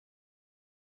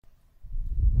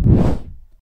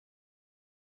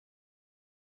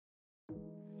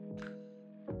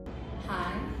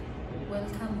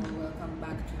welcome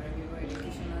back to Revivo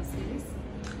educational series.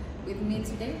 With me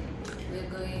today, we're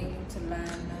going to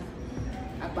learn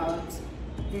about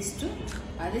these two.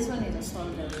 This one is a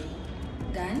soldering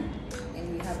gun,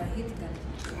 and we have a heat gun.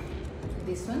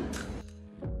 This one.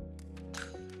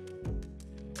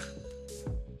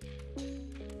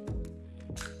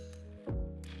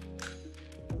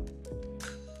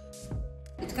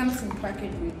 It comes in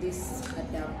package with this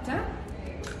adapter.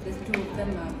 The two of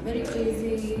them are very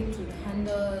easy to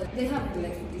handle. They have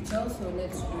like details, so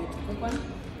let's do it quick one.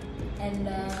 And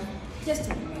just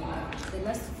a reminder, the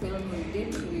last film we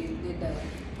did a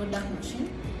product machine,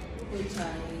 which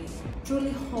I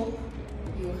truly hope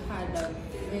you had a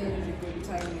very good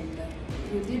time and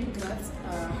you did grasp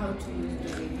how to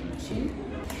use the machine.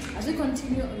 As we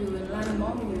continue, we will learn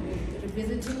more. We will be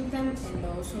revisiting them, and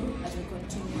also as we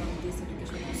continue on this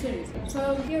educational series.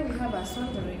 So here we have a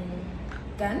soldering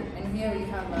gun, and here we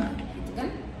have a heat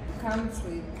gun. Comes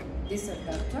with this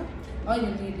adapter. All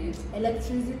you need is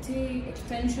electricity,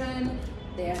 extension,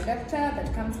 the adapter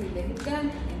that comes with the heat gun,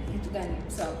 and heat gun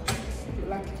itself.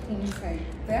 Plug it inside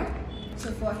there.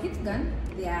 So for a heat gun,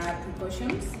 there are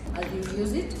precautions as you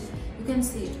use it. You can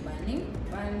see it burning.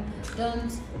 One,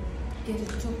 don't get it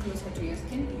too closer to your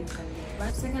skin, you can get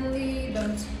burned. Secondly,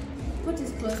 don't put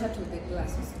it closer to the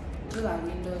glasses. Those are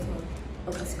windows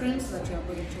of the screens that you are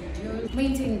going to use.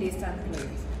 Maintain distance,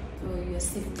 please, for your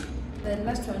safety. The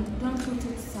last one, don't put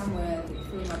it somewhere with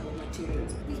flammable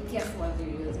materials. Be careful as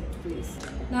you use it, please.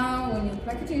 Now, when you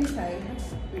plug it inside,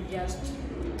 you just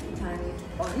turn it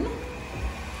on.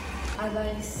 As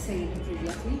I said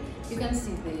previously, you can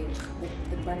see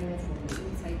the burning from the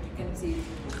inside. You can see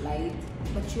light,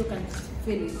 but you can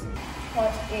feel it.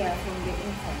 Hot air from the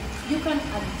inside. You can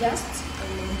adjust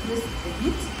and increase the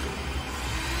heat.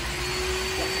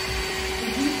 The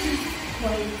heat is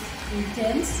quite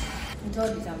intense. It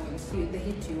all determines the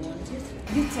heat you want it.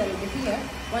 Detail over here,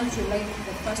 once you like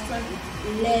the first one,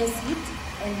 it's less heat,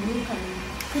 and you can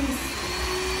increase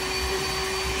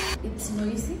it. It's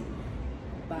noisy,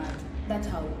 but that's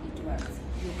how it works.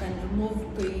 You can remove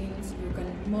paints, you can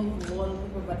remove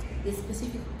wallpaper, but the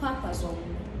specific purpose of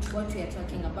what we are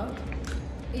talking about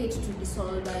is to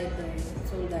desolder the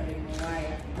soldering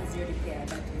wire as you repair,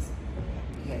 that is.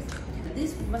 Yes.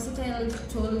 These versatile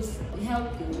tools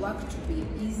help your work to be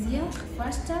easier,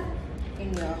 faster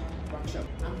in your workshop.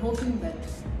 I'm hoping that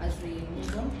as we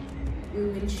move on, we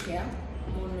will share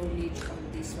more knowledge on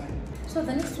this one. So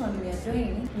the next one we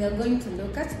are going to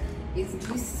look at is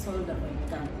this soldering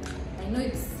gun. I know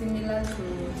it's similar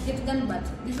to heat gun, but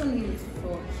this one is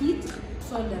for heat.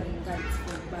 Soldering gun is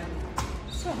for burning.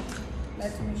 So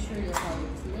let me show you how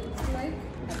it looks like.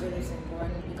 A very simple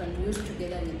one. You can use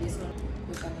together with this one.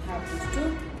 You can have these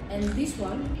two. And this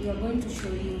one, we are going to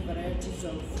show you varieties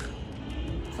of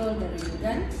soldering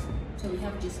gun. So we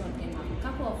have this one and a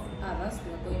couple of others.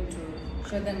 We are going to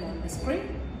show them on the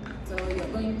screen. So you are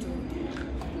going to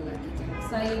plug it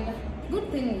inside. Good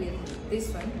thing with this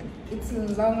one, it's a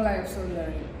long life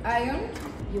soldering iron.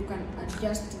 You can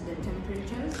adjust the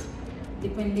temperatures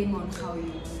depending on how you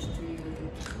want to use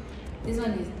it. This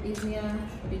one is easier.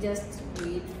 You just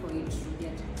wait for it to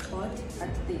get hot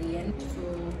at the end, so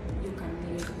you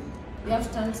can use them. We have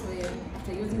stands where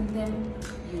after using them,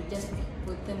 you just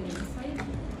put them inside.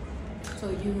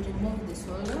 So you remove the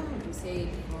solder, we say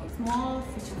for small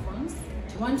feature phones.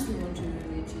 Once you want to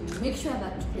use it, you make sure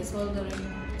that the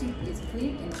soldering tip is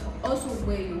clean, and also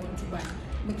where you want to burn,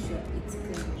 make sure it's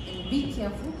clean. And be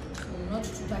careful not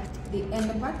to touch the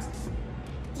end part.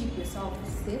 Keep yourself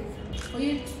safe. For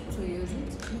you to use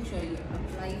it, make sure you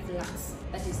apply flux,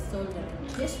 that is soldering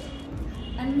paste,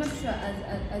 and make sure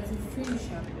as you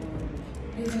finish up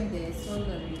using the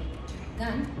soldering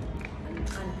gun and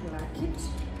unplug it,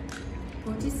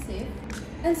 put it safe.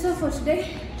 And so for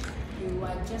today, we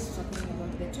were just talking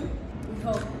about the two. We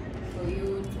hope for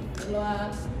you to follow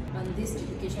up on this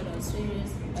educational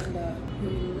series, and you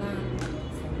will learn